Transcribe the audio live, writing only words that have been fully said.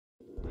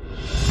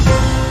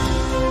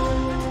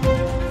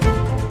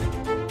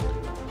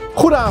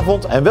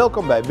Goedenavond en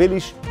welkom bij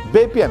Willy's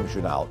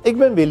BPM-journaal. Ik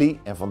ben Willy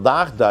en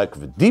vandaag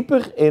duiken we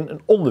dieper in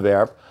een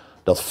onderwerp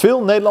dat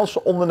veel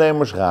Nederlandse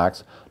ondernemers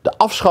raakt: de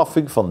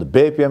afschaffing van de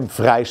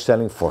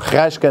BPM-vrijstelling voor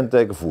grijs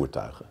kenteken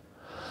voertuigen.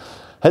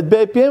 Het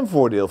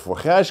BPM-voordeel voor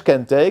grijs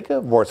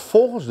kenteken wordt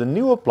volgens de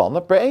nieuwe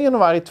plannen per 1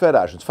 januari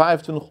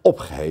 2025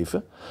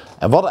 opgeheven.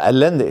 En wat een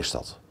ellende is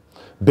dat.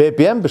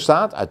 BPM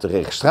bestaat uit de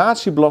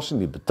registratiebelasting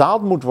die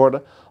betaald moet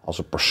worden als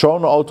een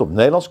personenauto op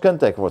Nederlands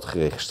kenteken wordt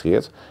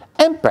geregistreerd.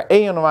 En per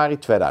 1 januari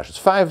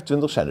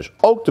 2025 zijn dus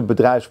ook de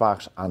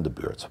bedrijfswagens aan de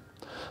beurt.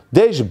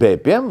 Deze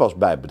BPM was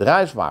bij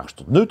bedrijfswagens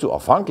tot nu toe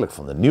afhankelijk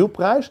van de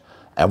nieuwprijs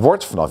en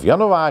wordt vanaf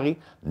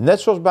januari, net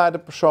zoals bij de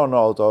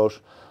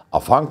personenauto's,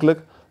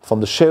 afhankelijk van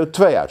de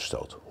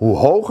CO2-uitstoot. Hoe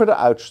hoger de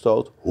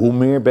uitstoot, hoe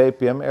meer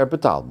BPM er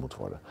betaald moet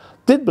worden.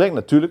 Dit brengt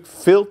natuurlijk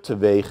veel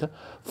teweeg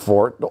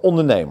voor de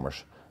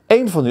ondernemers.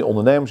 Een van die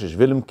ondernemers is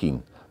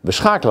Kien. We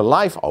schakelen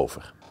live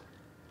over.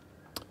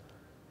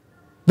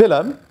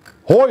 Willem,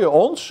 hoor je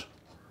ons?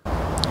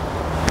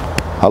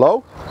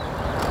 Hallo?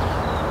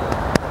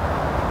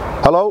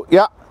 Hallo?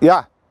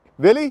 Ja.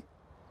 Willy?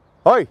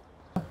 Hoi.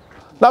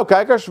 Nou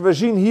kijkers, we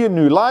zien hier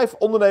nu live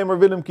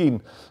ondernemer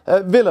Kien.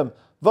 Willem,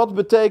 wat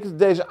betekent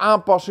deze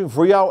aanpassing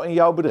voor jou en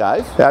jouw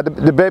bedrijf? Ja,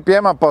 de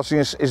BPM-aanpassing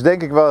is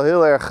denk ik wel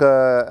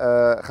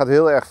gaat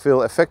heel erg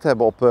veel effect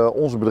hebben op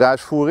onze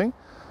bedrijfsvoering.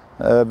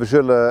 We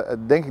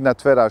zullen denk ik na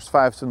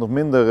 2025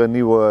 minder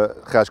nieuwe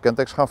grijs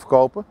kentekens gaan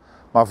verkopen.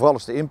 Maar vooral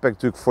is de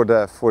impact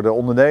natuurlijk voor de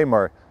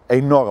ondernemer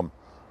enorm.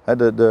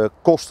 De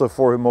kosten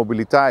voor hun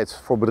mobiliteit,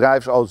 voor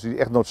bedrijfsauto's die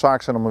echt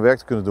noodzakelijk zijn om hun werk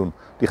te kunnen doen,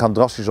 die gaan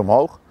drastisch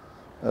omhoog.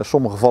 In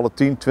sommige gevallen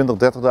 10, 20,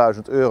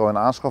 30.000 euro in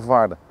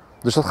aanschafwaarde.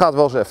 Dus dat gaat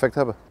wel zijn effect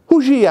hebben.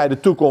 Hoe zie jij de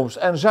toekomst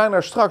en zijn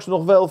er straks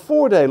nog wel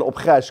voordelen op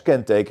grijs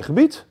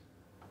kentekengebied?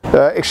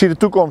 Ik zie de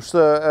toekomst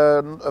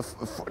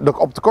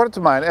op de korte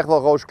termijn echt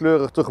wel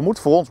rooskleurig tegemoet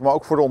voor ons, maar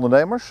ook voor de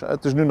ondernemers.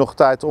 Het is nu nog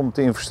tijd om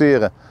te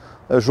investeren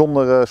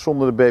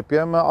zonder de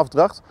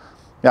BPM-afdracht.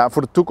 Ja,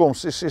 voor de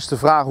toekomst is de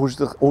vraag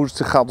hoe het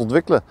zich gaat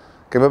ontwikkelen.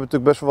 Kijk, we hebben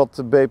natuurlijk best wel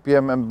wat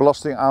BPM- en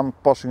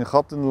belastingaanpassingen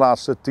gehad in de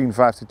laatste 10,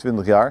 15,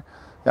 20 jaar.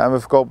 Ja, en we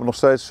verkopen nog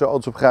steeds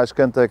auto's op grijs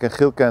kenteken en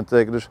geel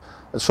kenteken, dus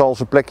het zal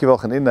zijn plekje wel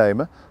gaan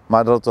innemen.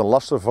 Maar dat het een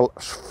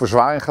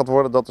lastenverzwaring gaat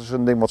worden, dat is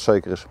een ding wat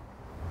zeker is.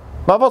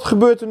 Maar wat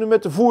gebeurt er nu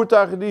met de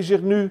voertuigen die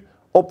zich nu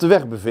op de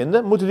weg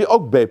bevinden? Moeten die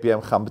ook BPM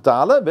gaan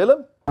betalen,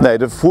 Willem? Nee,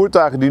 de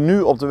voertuigen die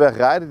nu op de weg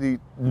rijden, die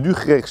nu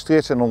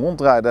geregistreerd zijn en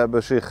rondrijden,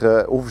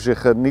 hoeven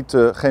zich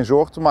geen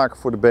zorgen te maken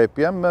voor de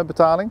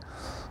BPM-betaling.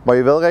 Waar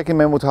je wel rekening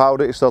mee moet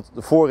houden is dat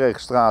de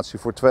voorregistratie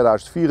voor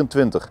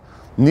 2024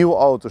 nieuwe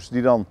auto's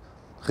die dan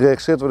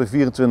geregistreerd worden in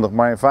 2024,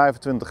 maar in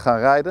 2025 gaan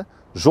rijden,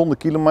 zonder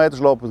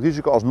kilometers, lopen het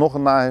risico alsnog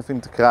een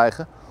naheffing te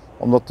krijgen.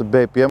 Omdat de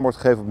BPM wordt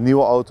gegeven op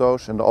nieuwe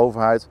auto's en de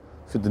overheid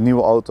vindt een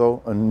nieuwe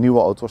auto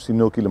als die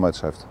 0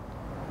 kilometers heeft.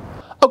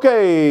 Oké,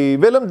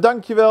 Willem,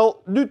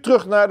 dankjewel. Nu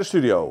terug naar de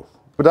studio.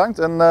 Bedankt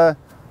en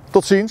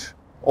tot ziens.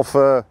 Of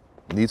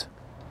niet.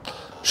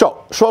 Zo,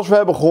 zoals we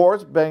hebben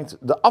gehoord brengt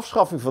de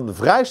afschaffing van de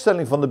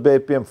vrijstelling van de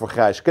BPM voor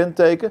grijs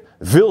kenteken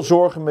veel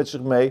zorgen met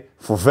zich mee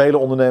voor vele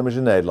ondernemers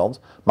in Nederland.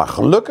 Maar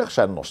gelukkig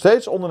zijn er nog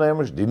steeds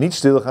ondernemers die niet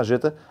stil gaan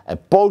zitten en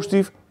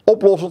positief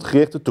oplossend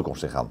gericht de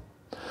toekomst ingaan.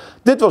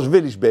 Dit was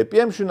Willy's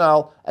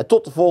BPM-journaal en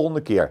tot de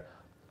volgende keer.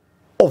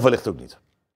 Of wellicht ook niet.